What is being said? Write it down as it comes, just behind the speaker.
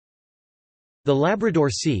The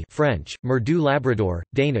Labrador Sea French, Mer du Labrador,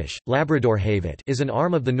 Danish, Labradorhavet is an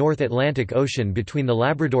arm of the North Atlantic Ocean between the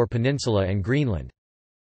Labrador Peninsula and Greenland.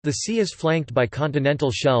 The sea is flanked by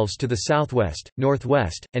continental shelves to the southwest,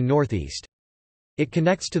 northwest, and northeast. It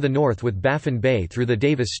connects to the north with Baffin Bay through the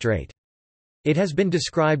Davis Strait. It has been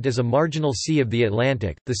described as a marginal sea of the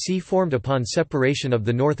Atlantic, the sea formed upon separation of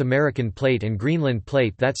the North American Plate and Greenland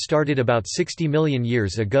Plate that started about 60 million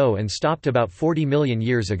years ago and stopped about 40 million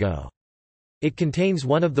years ago. It contains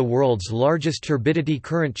one of the world's largest turbidity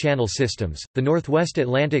current channel systems, the Northwest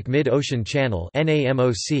Atlantic Mid-Ocean Channel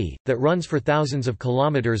 (NAMOC), that runs for thousands of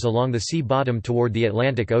kilometers along the sea bottom toward the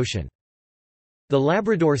Atlantic Ocean. The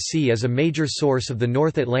Labrador Sea is a major source of the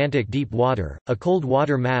North Atlantic deep water, a cold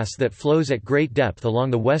water mass that flows at great depth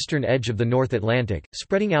along the western edge of the North Atlantic,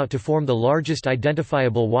 spreading out to form the largest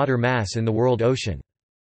identifiable water mass in the world ocean.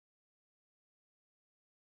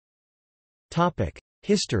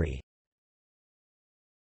 History.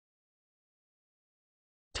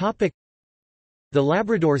 The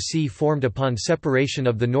Labrador Sea formed upon separation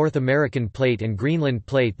of the North American Plate and Greenland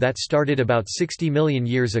Plate that started about 60 million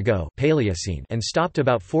years ago Paleocene and stopped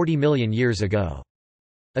about 40 million years ago.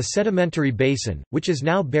 A sedimentary basin, which is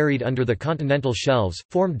now buried under the continental shelves,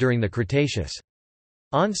 formed during the Cretaceous.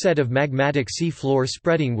 Onset of magmatic sea floor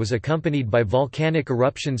spreading was accompanied by volcanic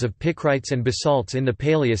eruptions of picrites and basalts in the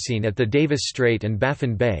Paleocene at the Davis Strait and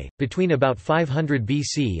Baffin Bay. Between about 500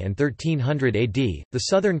 BC and 1300 AD, the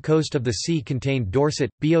southern coast of the sea contained Dorset,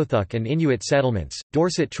 Beothuk, and Inuit settlements.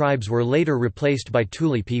 Dorset tribes were later replaced by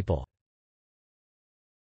Thule people.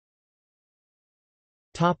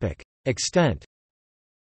 Extent.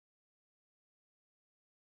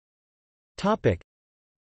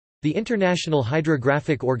 The International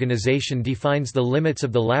Hydrographic Organization defines the limits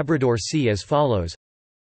of the Labrador Sea as follows.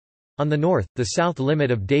 On the north, the south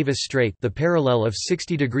limit of Davis Strait, the parallel of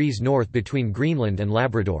 60 degrees north between Greenland and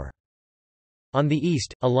Labrador. On the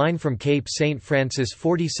east, a line from Cape St. Francis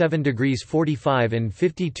 47 degrees 45 and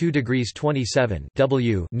 52 degrees 27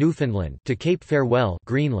 W Newfoundland to Cape Farewell,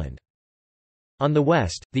 Greenland. On the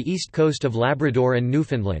west, the east coast of Labrador and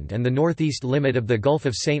Newfoundland and the northeast limit of the Gulf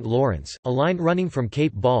of St. Lawrence, a line running from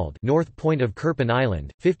Cape Bald, north point of Kirpin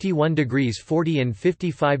Island, 51 degrees 40 and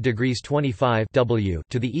 55 degrees 25 W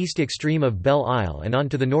to the east extreme of Belle Isle and on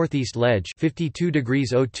to the northeast ledge, 52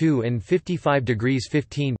 degrees 02 and 55 degrees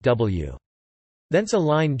 15 W. Thence a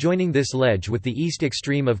line joining this ledge with the east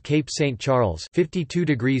extreme of Cape St. Charles, 52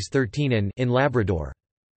 degrees 13 in Labrador.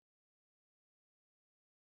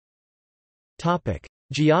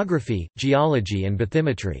 Geography, geology and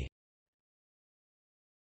bathymetry.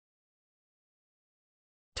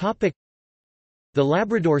 The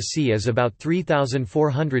Labrador Sea is about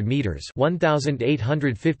 3,400 meters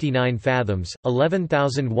 (1,859 fathoms,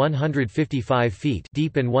 11,155 feet)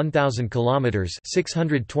 deep and 1,000 kilometers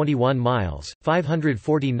 (621 miles,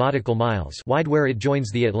 540 nautical miles) wide where it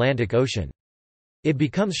joins the Atlantic Ocean. It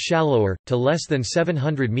becomes shallower, to less than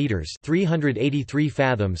 700 meters (383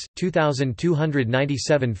 fathoms,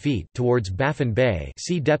 2,297 feet) towards Baffin Bay,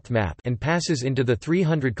 see depth map, and passes into the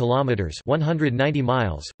 300 kilometers (190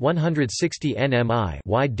 miles, 160 nmi)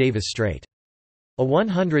 wide Davis Strait. A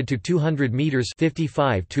 100 to 200 meters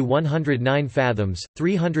 (55 to 109 fathoms,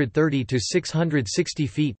 330 to 660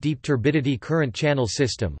 feet) deep turbidity current channel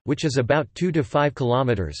system, which is about 2 to 5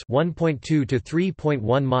 kilometers (1.2 to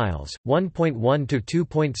 3.1 miles, 1.1 to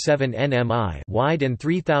 2.7 nmi) wide and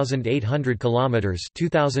 3,800 kilometers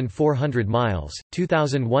 (2,400 miles,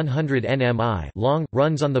 2,100 nmi) long,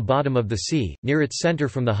 runs on the bottom of the sea, near its center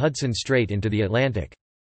from the Hudson Strait into the Atlantic.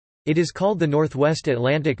 It is called the Northwest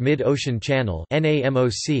Atlantic Mid-Ocean Channel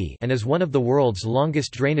 (NAMOC) and is one of the world's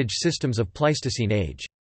longest drainage systems of Pleistocene age.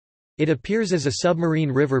 It appears as a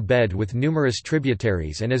submarine river bed with numerous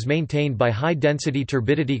tributaries and is maintained by high-density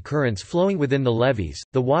turbidity currents flowing within the levees.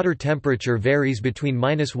 The water temperature varies between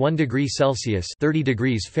 -1 degree Celsius (30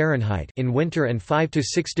 degrees Fahrenheit) in winter and 5 to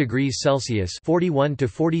 6 degrees Celsius (41 to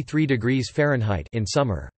 43 degrees Fahrenheit) in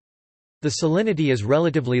summer. The salinity is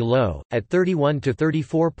relatively low, at 31 to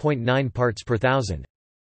 34.9 parts per thousand.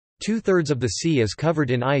 Two-thirds of the sea is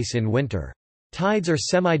covered in ice in winter. Tides are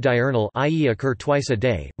semi-diurnal, i.e. occur twice a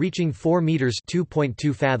day, reaching 4 meters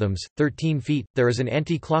 (2.2 fathoms, 13 feet). There is an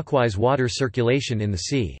anti-clockwise water circulation in the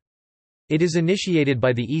sea. It is initiated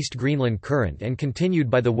by the East Greenland Current and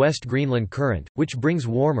continued by the West Greenland Current, which brings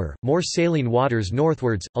warmer, more saline waters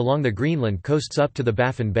northwards, along the Greenland coasts up to the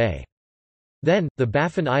Baffin Bay. Then, the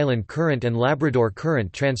Baffin Island Current and Labrador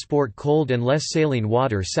Current transport cold and less saline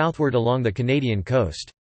water southward along the Canadian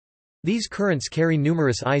coast. These currents carry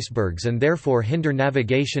numerous icebergs and therefore hinder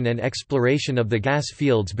navigation and exploration of the gas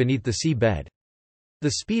fields beneath the sea bed.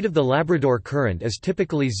 The speed of the Labrador Current is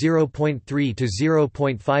typically 0.3 to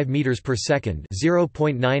 0.5 meters per second,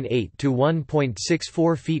 0.98 to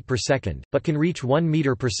 1.64 feet per second, but can reach 1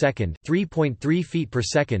 meter per second, 3.3 feet per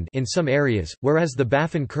second in some areas, whereas the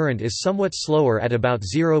Baffin Current is somewhat slower at about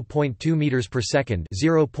 0.2 meters per second,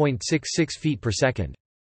 0.66 feet per second.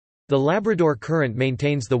 The Labrador Current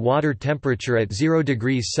maintains the water temperature at 0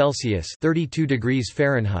 degrees Celsius (32 degrees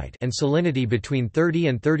Fahrenheit) and salinity between 30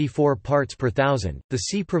 and 34 parts per thousand. The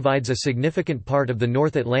sea provides a significant part of the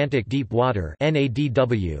North Atlantic deep water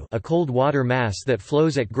 (NADW), a cold water mass that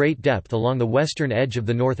flows at great depth along the western edge of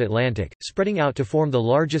the North Atlantic, spreading out to form the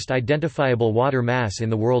largest identifiable water mass in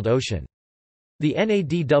the world ocean. The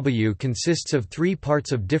NADW consists of three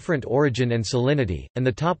parts of different origin and salinity, and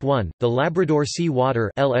the top one, the Labrador Sea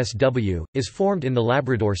water (LSW), is formed in the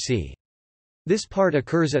Labrador Sea. This part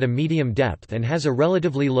occurs at a medium depth and has a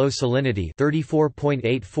relatively low salinity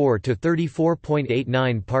 34.84 to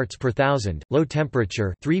 34.89 parts per thousand, low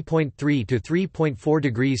temperature 3.3 to 3.4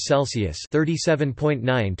 degrees Celsius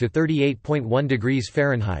 (37.9 to 38.1 degrees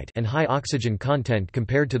Fahrenheit) and high oxygen content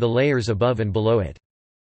compared to the layers above and below it.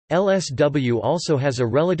 LSW also has a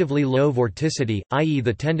relatively low vorticity, i.e.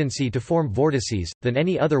 the tendency to form vortices, than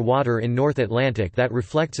any other water in North Atlantic that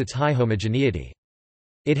reflects its high homogeneity.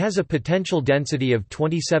 It has a potential density of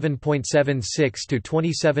 27.76 to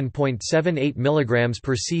 27.78 mg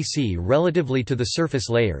per cc relatively to the surface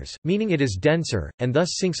layers, meaning it is denser, and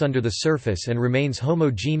thus sinks under the surface and remains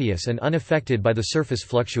homogeneous and unaffected by the surface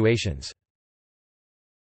fluctuations.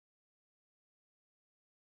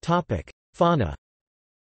 Fauna.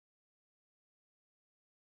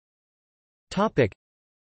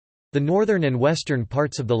 The northern and western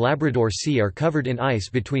parts of the Labrador Sea are covered in ice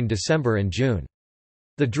between December and June.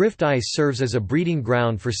 The drift ice serves as a breeding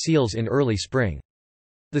ground for seals in early spring.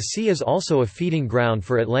 The sea is also a feeding ground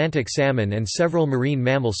for Atlantic salmon and several marine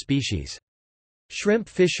mammal species. Shrimp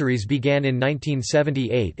fisheries began in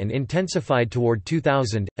 1978 and intensified toward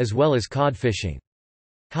 2000, as well as cod fishing.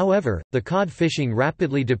 However, the cod fishing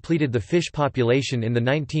rapidly depleted the fish population in the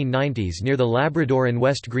 1990s near the Labrador and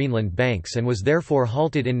West Greenland banks and was therefore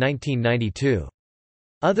halted in 1992.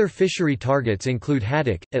 Other fishery targets include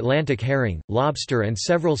haddock, Atlantic herring, lobster and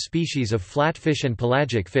several species of flatfish and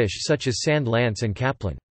pelagic fish such as sand lance and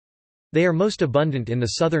capelin. They are most abundant in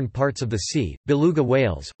the southern parts of the sea. Beluga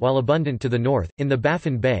whales, while abundant to the north, in the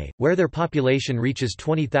Baffin Bay, where their population reaches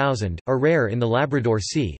 20,000, are rare in the Labrador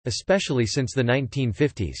Sea, especially since the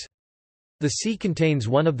 1950s. The sea contains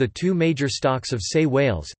one of the two major stocks of sei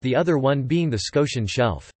whales, the other one being the Scotian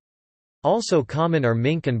shelf. Also common are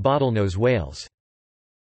mink and bottlenose whales.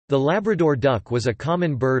 The Labrador duck was a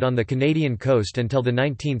common bird on the Canadian coast until the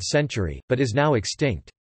 19th century, but is now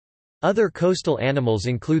extinct. Other coastal animals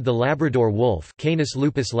include the Labrador wolf Canis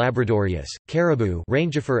lupus labradorius, caribou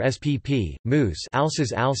Rangifer spp, moose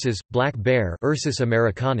Alces alces, black bear Ursus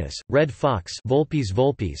americanus, red fox Vulpes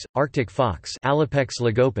vulpes, Arctic fox Alopex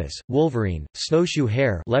lagopus, wolverine, snowshoe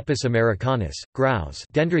hare Lepus americanus, grouse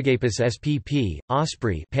Dendrogapus spp,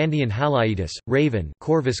 osprey Pandion haliaetus, raven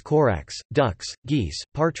Corvus corax, ducks, geese,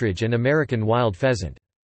 partridge and American wild pheasant.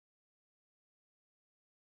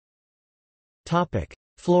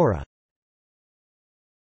 Flora.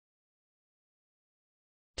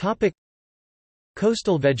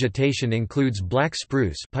 Coastal vegetation includes black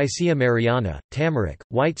spruce Picea mariana, tamarack,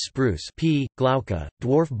 white spruce P. glauca,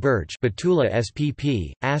 dwarf birch Betula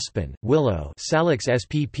spp, aspen, willow Salix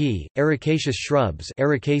spp, ericaceous shrubs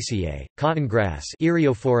Ericaceae, cottongrass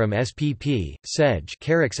Eriophorum spp, sedge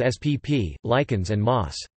Carex spp, lichens and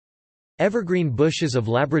moss. Evergreen bushes of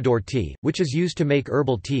Labrador tea, which is used to make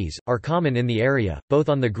herbal teas, are common in the area, both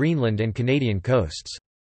on the Greenland and Canadian coasts.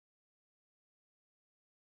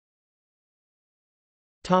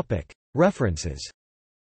 References.